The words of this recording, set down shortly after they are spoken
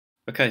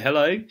Okay,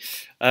 hello.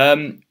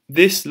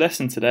 This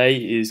lesson today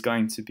is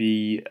going to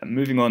be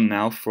moving on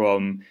now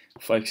from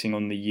focusing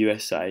on the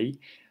USA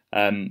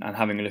and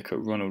having a look at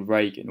Ronald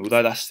Reagan.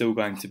 Although that's still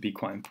going to be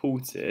quite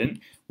important,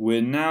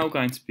 we're now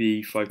going to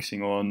be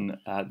focusing on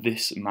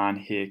this man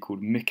here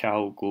called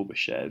Mikhail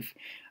Gorbachev.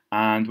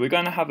 And we're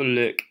going to have a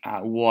look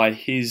at why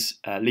his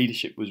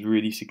leadership was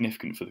really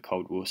significant for the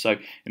Cold War. So,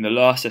 in the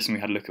last lesson, we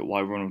had a look at why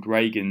Ronald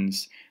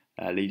Reagan's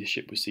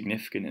leadership was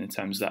significant in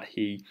terms that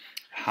he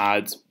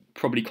had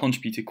probably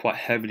contributed quite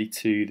heavily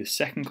to the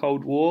Second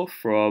Cold War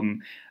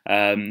from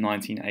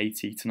 1980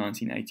 to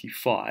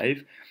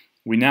 1985.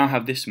 We now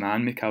have this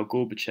man, Mikhail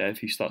Gorbachev,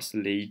 who starts to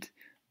lead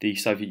the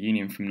Soviet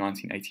Union from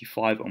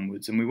 1985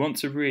 onwards, and we want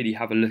to really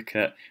have a look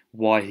at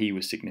why he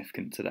was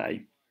significant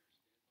today.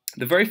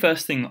 The very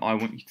first thing I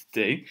want you to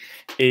do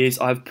is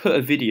I've put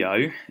a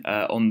video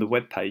on the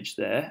webpage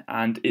there,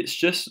 and it's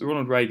just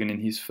Ronald Reagan in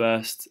his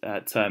first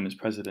term as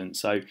president,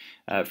 so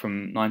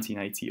from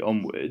 1980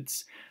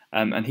 onwards.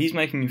 And he's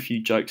making a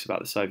few jokes about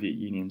the Soviet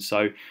Union.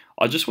 So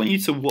I just want you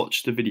to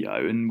watch the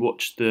video and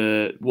watch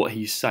what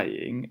he's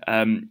saying.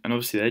 And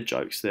obviously they're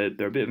jokes, they're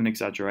a bit of an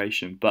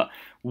exaggeration. But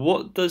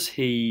what does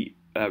he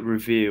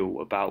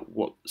reveal about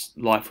what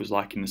life was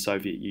like in the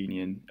Soviet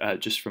Union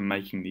just from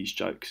making these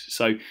jokes?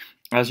 So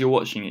as you're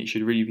watching it, you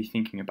should really be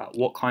thinking about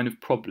what kind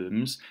of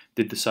problems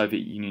did the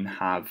Soviet Union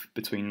have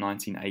between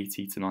 1980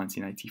 to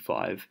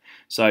 1985.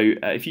 So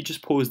if you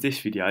just pause this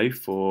video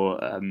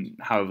for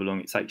however long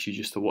it takes you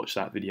just to watch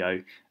that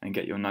video and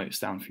get your notes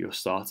down for your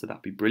starter,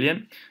 that'd be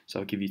brilliant. So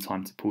I'll give you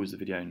time to pause the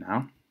video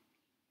now.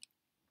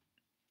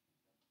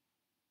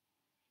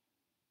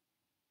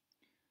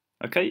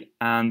 Okay,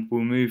 and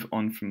we'll move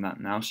on from that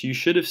now. So you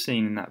should have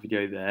seen in that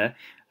video there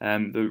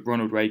that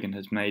Ronald Reagan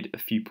has made a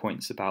few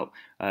points about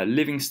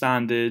living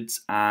standards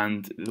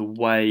and the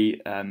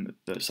way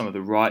that some of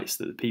the rights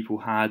that the people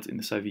had in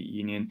the Soviet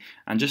Union,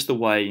 and just the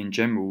way in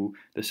general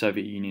the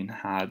Soviet Union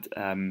had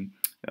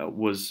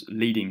was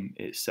leading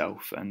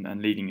itself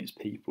and leading its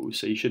people.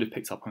 So you should have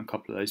picked up on a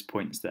couple of those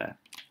points there.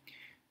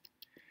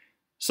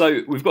 So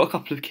we've got a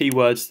couple of key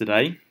words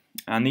today,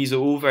 and these are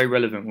all very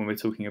relevant when we're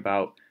talking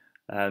about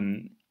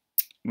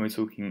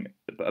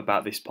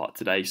this part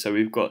today. So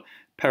we've got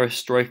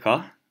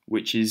perestroika,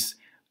 which is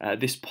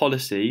this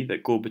policy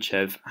that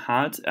Gorbachev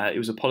had. It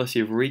was a policy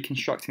of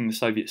reconstructing the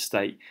Soviet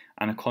state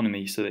and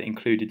economy so that it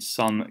included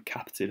some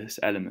capitalist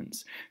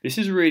elements. This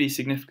is really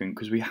significant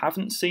because we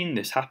haven't seen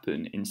this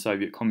happen in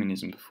Soviet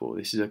communism before.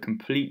 This is a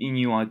completely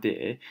new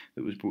idea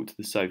that was brought to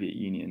the Soviet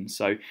Union.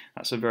 So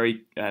that's a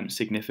very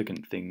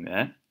significant thing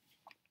there.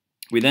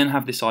 We then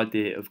have this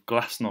idea of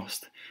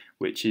glasnost,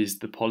 which is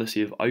the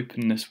policy of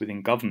openness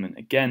within government.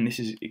 Again, this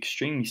is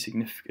extremely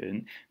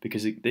significant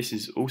because this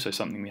is also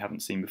something we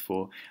haven't seen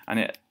before.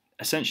 And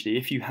essentially,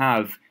 if you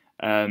have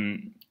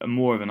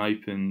more of an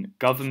open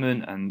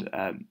government and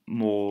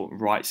more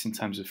rights in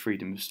terms of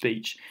freedom of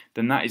speech,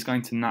 then that is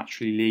going to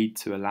naturally lead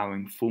to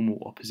allowing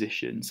formal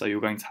opposition. So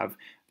you're going to have,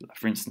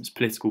 for instance,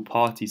 political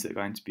parties that are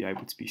going to be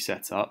able to be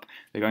set up.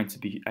 They're going to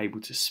be able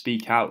to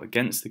speak out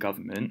against the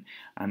government,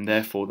 and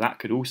therefore that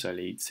could also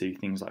lead to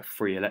things like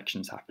free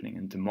elections happening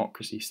and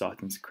democracy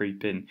starting to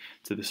creep in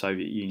to the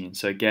Soviet Union.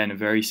 So again, a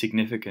very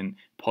significant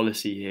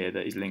policy here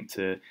that is linked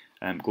to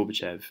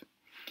Gorbachev.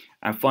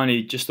 And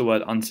finally, just the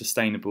word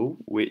unsustainable,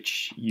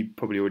 which you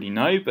probably already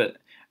know, but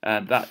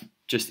that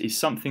just is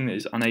something that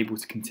is unable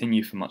to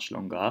continue for much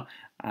longer,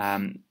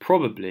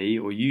 probably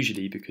or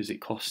usually because it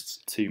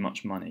costs too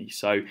much money.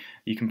 So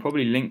you can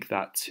probably link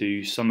that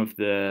to some of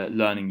the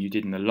learning you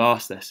did in the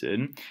last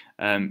lesson,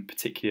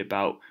 particularly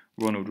about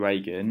Ronald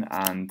Reagan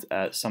and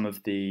some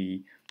of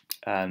the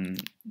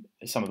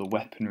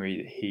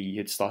weaponry that he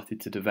had started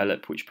to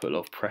develop, which put a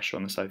lot of pressure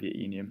on the Soviet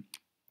Union.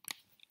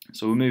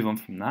 So we'll move on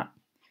from that.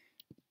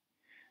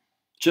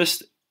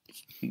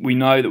 We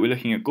know that we're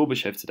looking at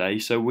Gorbachev today,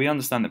 so we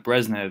understand that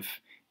Brezhnev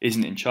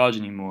isn't in charge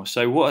anymore.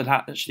 So what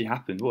had actually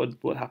happened?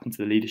 What happened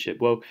to the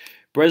leadership? Well,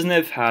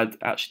 Brezhnev had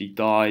actually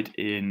died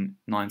in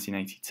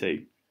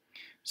 1982,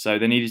 so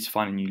they needed to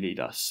find a new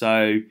leader.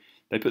 So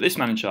they put this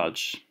man in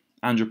charge,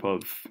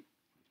 Andropov.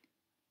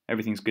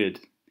 Everything's good.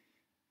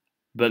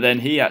 But then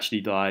he actually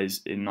dies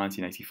in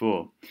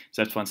 1984,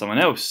 so they have to find someone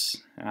else.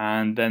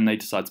 And then they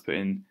decide to put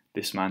in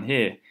this man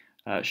here,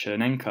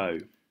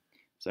 Chernenko.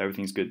 So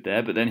everything's good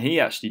there. But then he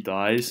actually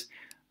dies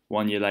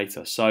 1 year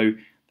later. So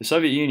the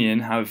Soviet Union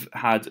have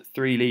had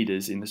 3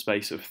 leaders in the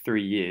space of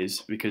 3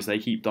 years because they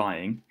keep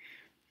dying.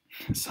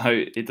 So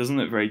it doesn't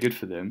look very good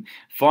for them.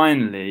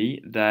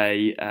 Finally,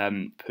 they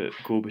put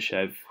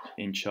Gorbachev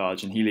in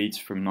charge, and he leads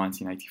from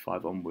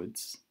 1985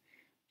 onwards.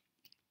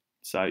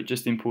 So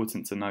just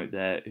important to note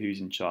there who's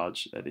in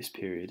charge at this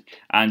period.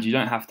 And you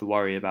don't have to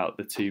worry about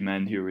the 2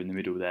 men who are in the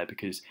middle there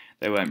because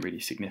they weren't really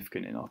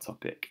significant in our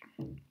topic.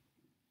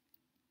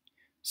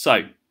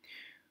 So,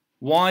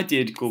 why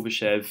did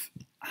Gorbachev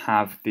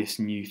have this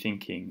new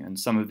thinking and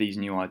some of these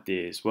new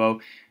ideas?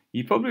 Well,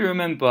 You probably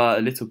remember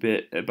a little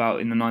bit about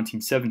in the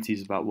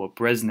 1970s about what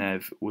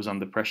Brezhnev was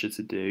under pressure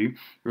to do.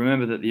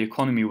 Remember that the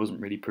economy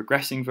wasn't really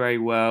progressing very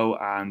well,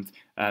 and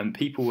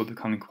people were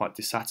becoming quite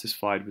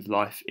dissatisfied with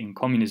life in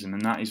communism,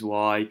 and that is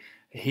why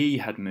he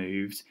had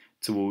moved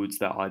towards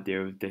that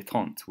idea of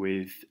détente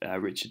with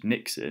Richard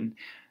Nixon.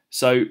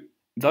 So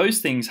those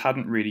things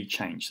hadn't really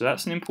changed. So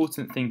that's an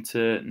important thing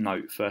to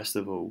note, first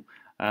of all.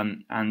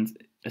 And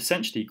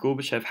essentially,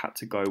 Gorbachev had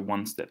to go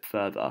one step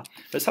further.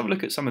 Let's have a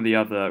look at some of the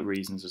other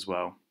reasons as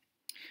well.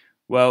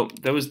 Well,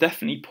 there was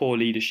definitely poor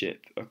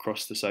leadership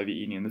across the Soviet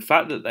Union. The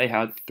fact that they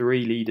had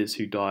 3 leaders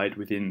who died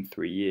within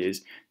 3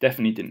 years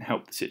definitely didn't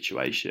help the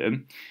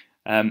situation.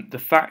 The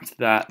fact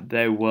that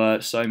there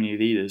were so many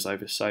leaders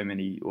over so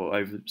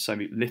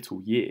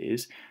little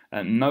years,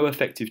 no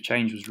effective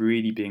change was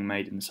really being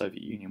made in the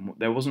Soviet Union.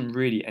 There wasn't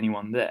really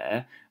anyone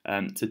there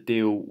to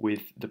deal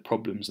with the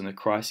problems and the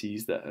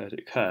crises that had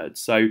occurred.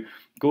 So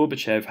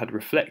Gorbachev had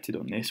reflected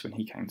on this when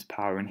he came to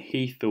power, and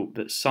he thought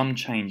that some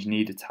change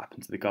needed to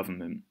happen to the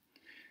government.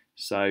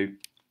 So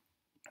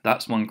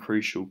that's one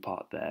crucial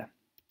part there.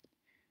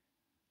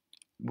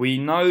 We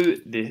know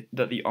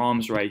that the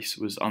arms race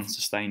was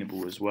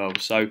unsustainable as well.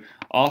 So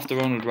after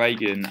Ronald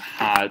Reagan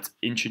had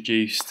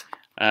introduced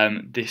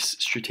this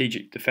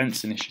strategic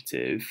defence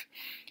initiative,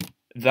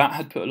 that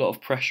had put a lot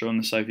of pressure on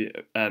the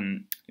Soviet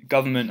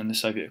government and the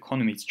Soviet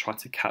economy to try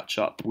to catch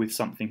up with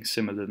something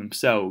similar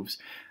themselves.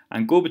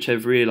 And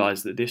Gorbachev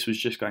realised that this was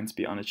just going to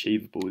be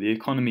unachievable. The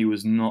economy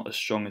was not as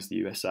strong as the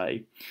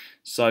USA.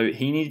 So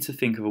he needed to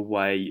think of a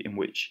way in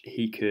which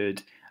he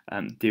could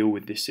deal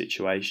with this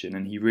situation,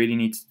 and he really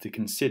needed to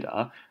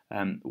consider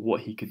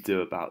what he could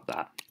do about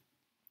that.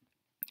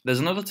 There's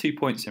another 2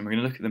 points here, and we're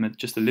going to look at them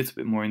just a little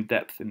bit more in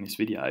depth in this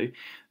video.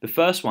 The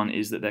first one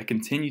is that there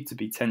continued to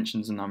be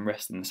tensions and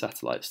unrest in the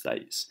satellite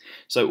states.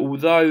 So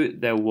although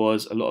there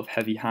was a lot of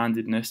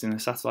heavy-handedness in the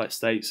satellite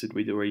states that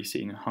we'd already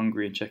seen in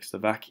Hungary and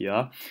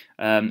Czechoslovakia,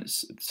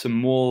 some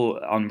more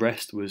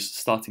unrest was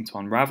starting to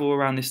unravel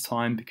around this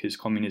time because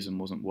communism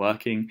wasn't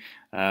working.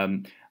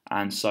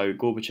 And so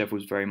Gorbachev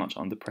was very much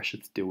under pressure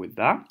to deal with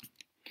that.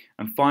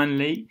 And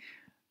finally,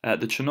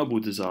 the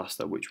Chernobyl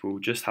disaster, which we'll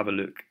just have a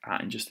look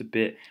at in just a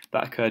bit,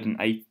 that occurred in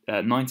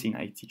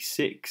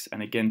 1986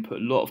 and again put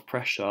a lot of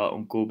pressure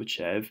on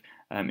Gorbachev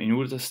in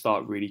order to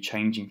start really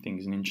changing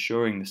things and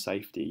ensuring the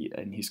safety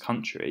in his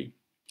country.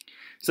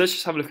 So let's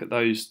just have a look at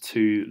those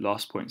 2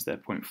 last points there,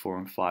 point 4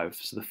 and 5.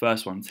 So the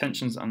first one,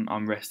 tensions and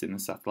unrest in the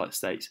satellite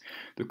states.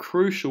 The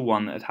crucial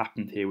one that had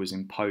happened here was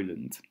in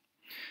Poland.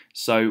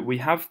 So we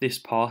have this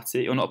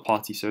party, or not a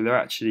party, so they're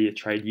actually a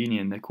trade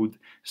union. They're called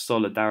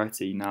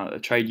Solidarity. Now, a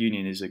trade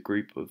union is a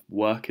group of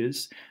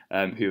workers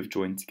who have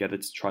joined together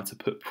to try to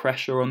put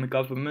pressure on the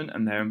government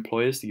and their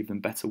employers to give them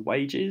better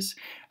wages.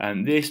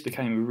 And this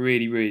became a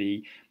really,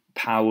 really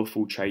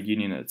powerful trade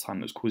union at the time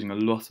that was causing a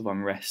lot of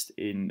unrest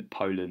in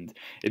Poland.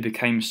 It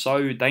became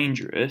so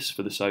dangerous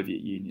for the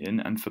Soviet Union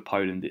and for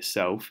Poland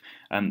itself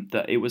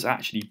that it was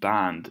actually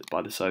banned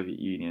by the Soviet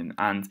Union,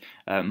 and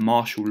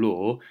martial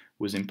law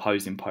was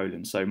imposed in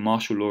Poland. So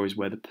martial law is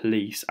where the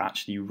police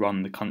actually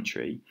run the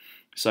country.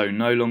 So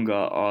no longer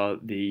are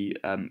the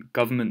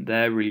government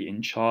there really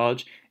in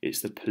charge,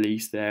 it's the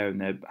police there,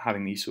 and they're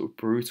having these sort of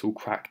brutal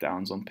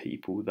crackdowns on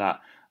people that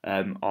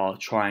are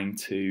trying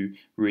to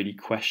really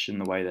question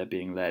the way they're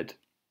being led.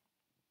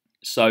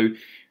 So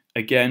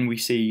again, we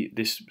see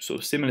this sort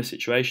of similar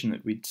situation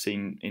that we'd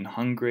seen in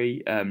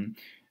Hungary.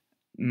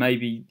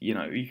 Maybe,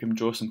 you can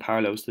draw some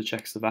parallels to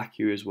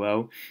Czechoslovakia as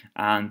well,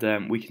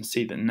 and we can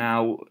see that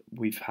now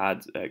we've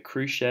had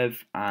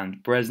Khrushchev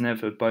and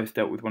Brezhnev have both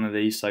dealt with one of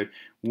these. So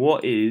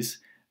what is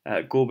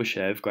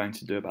Gorbachev going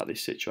to do about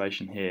this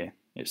situation here?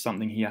 It's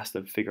something he has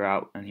to figure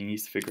out, and he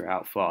needs to figure it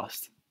out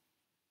fast.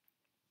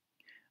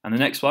 And the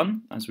next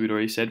one, as we'd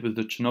already said, was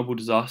the Chernobyl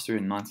disaster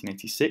in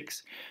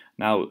 1986.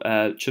 Now,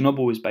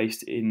 Chernobyl is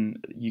based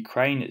in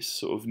Ukraine. It's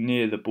sort of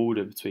near the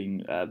border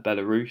between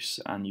Belarus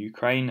and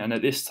Ukraine. And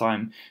at this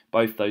time,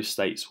 both those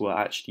states were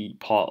actually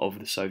part of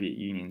the Soviet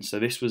Union. So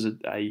this was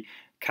a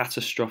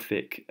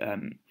catastrophic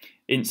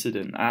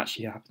incident that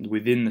actually happened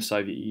within the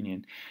Soviet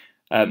Union.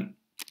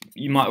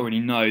 You might already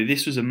know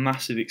this was a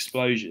massive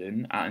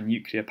explosion at a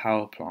nuclear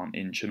power plant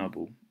in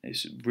Chernobyl.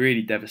 It's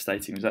really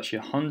devastating. It was actually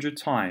 100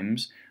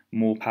 times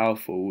more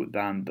powerful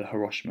than the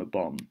Hiroshima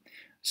bomb.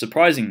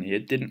 Surprisingly,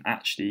 it didn't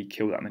actually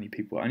kill that many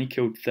people. It only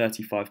killed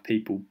 35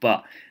 people,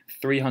 but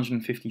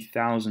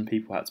 350,000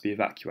 people had to be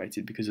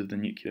evacuated because of the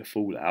nuclear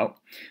fallout.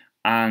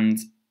 And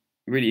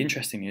really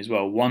interestingly as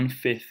well,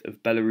 1/5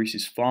 of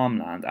Belarus's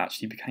farmland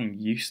actually became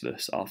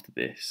useless after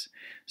this.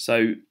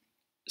 So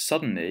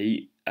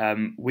suddenly,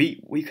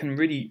 we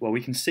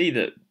can see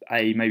that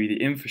maybe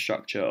the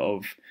infrastructure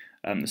of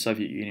the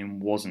Soviet Union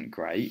wasn't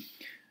great.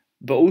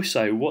 But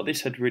also, what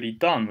this had really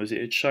done was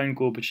it had shown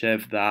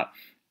Gorbachev that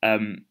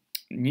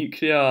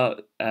nuclear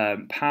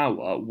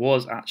power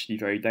was actually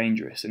very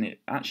dangerous, and it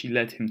actually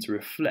led him to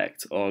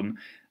reflect on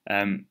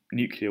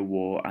nuclear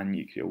war and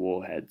nuclear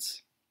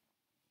warheads.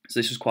 So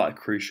this was quite a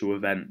crucial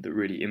event that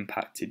really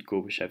impacted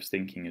Gorbachev's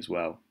thinking as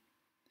well.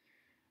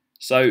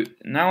 So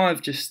now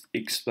I've just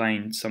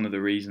explained some of the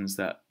reasons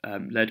that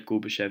led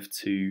Gorbachev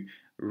to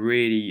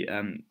really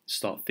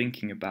start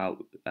thinking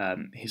about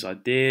his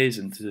ideas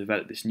and to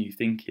develop this new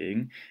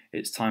thinking.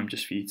 It's time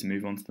just for you to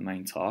move on to the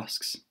main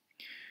tasks.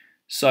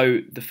 So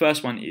the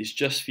first one is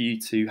just for you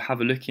to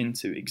have a look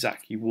into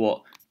exactly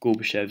what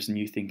Gorbachev's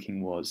new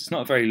thinking was. It's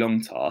not a very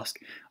long task.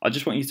 I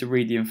just want you to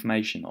read the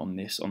information on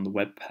this on the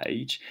web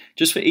page.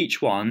 Just for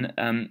each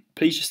one,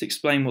 please just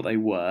explain what they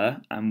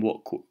were and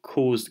what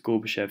caused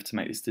Gorbachev to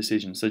make this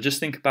decision. So just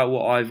think about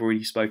what I've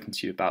already spoken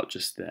to you about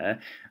just there,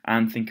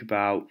 and think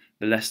about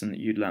the lesson that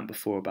you'd learnt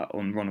before about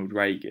on Ronald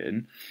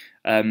Reagan.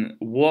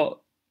 What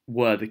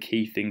were the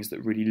key things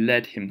that really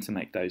led him to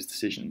make those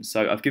decisions?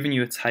 So I've given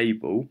you a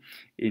table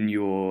in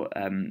your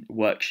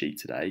worksheet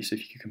today, so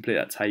if you could complete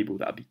that table,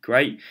 that would be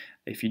great.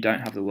 If you don't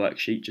have the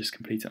worksheet, just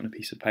complete it on a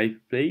piece of paper,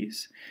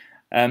 please.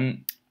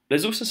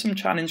 There's also some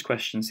challenge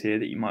questions here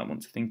that you might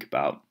want to think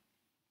about.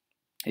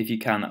 If you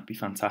can, that'd be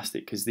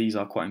fantastic, because these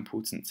are quite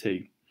important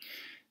too.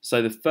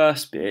 So the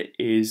first bit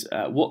is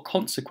what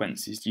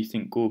consequences do you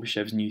think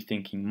Gorbachev's new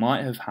thinking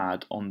might have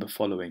had on the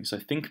following? So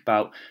think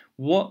about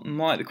what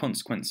might the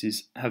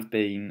consequences have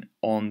been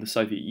on the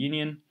Soviet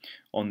Union,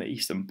 on the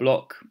Eastern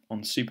Bloc,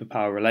 on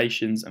superpower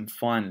relations, and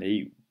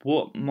finally,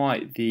 what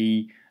might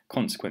the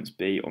consequence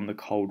be on the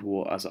Cold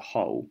War as a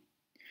whole?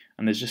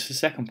 And there's just a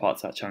second part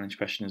to that challenge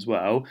question as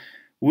well.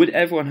 Would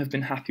everyone have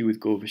been happy with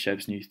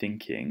Gorbachev's new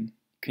thinking?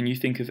 Can you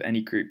think of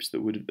any groups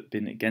that would have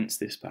been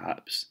against this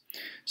perhaps?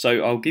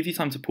 So I'll give you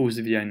time to pause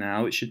the video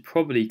now. It should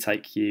probably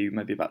take you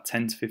maybe about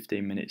 10 to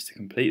 15 minutes to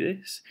complete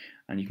this,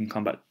 and you can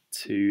come back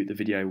to the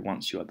video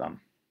once you are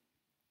done.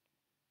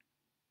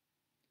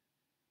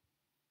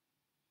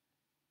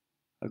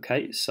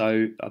 Okay,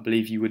 so I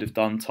believe you would have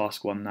done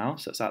task 1 now,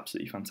 so that's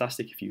absolutely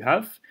fantastic if you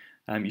have.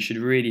 You should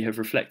really have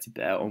reflected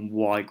there on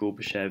why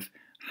Gorbachev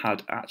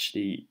had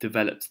actually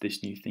developed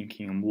this new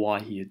thinking and why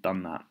he had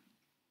done that.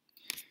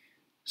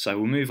 So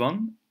we'll move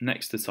on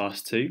next to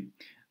task 2,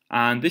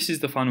 and this is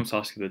the final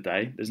task of the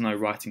day. There's no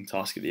writing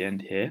task at the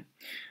end here.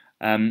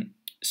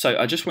 So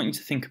I just want you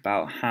to think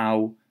about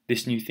how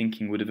this new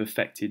thinking would have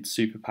affected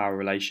superpower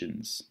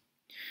relations.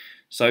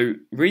 So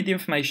read the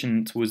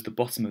information towards the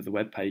bottom of the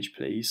web page,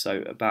 please,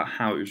 so about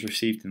how it was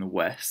received in the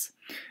West,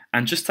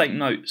 and just take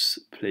notes,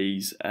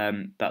 please,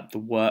 that the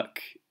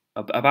work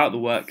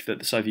that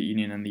the Soviet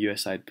Union and the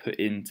USA had put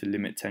in to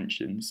limit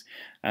tensions.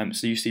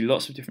 So you see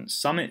lots of different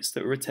summits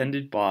that were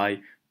attended by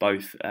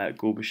both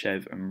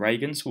Gorbachev and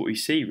Reagan. So what we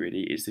see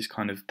really is this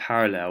kind of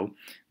parallel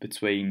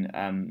between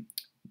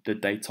the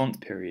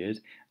détente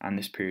period and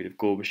this period of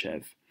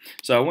Gorbachev.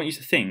 So I want you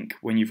to think,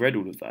 when you've read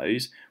all of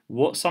those,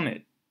 what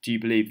summit do you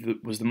believe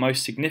that was the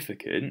most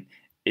significant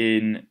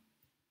in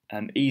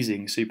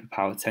easing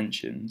superpower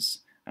tensions,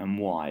 and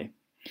why?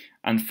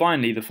 And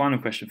finally, the final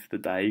question for the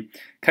day,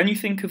 can you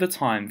think of a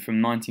time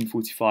from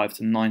 1945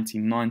 to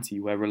 1990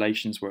 where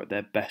relations were at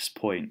their best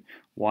point?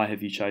 Why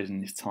have you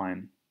chosen this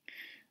time?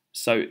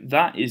 So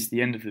that is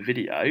the end of the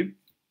video.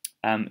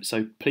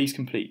 So please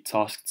complete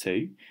task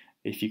 2.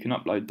 If you can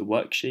upload the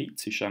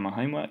worksheet to Show My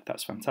Homework,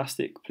 that's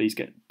fantastic. Please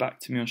get back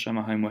to me on Show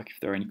My Homework if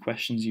there are any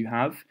questions you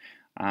have,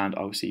 and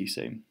I will see you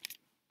soon.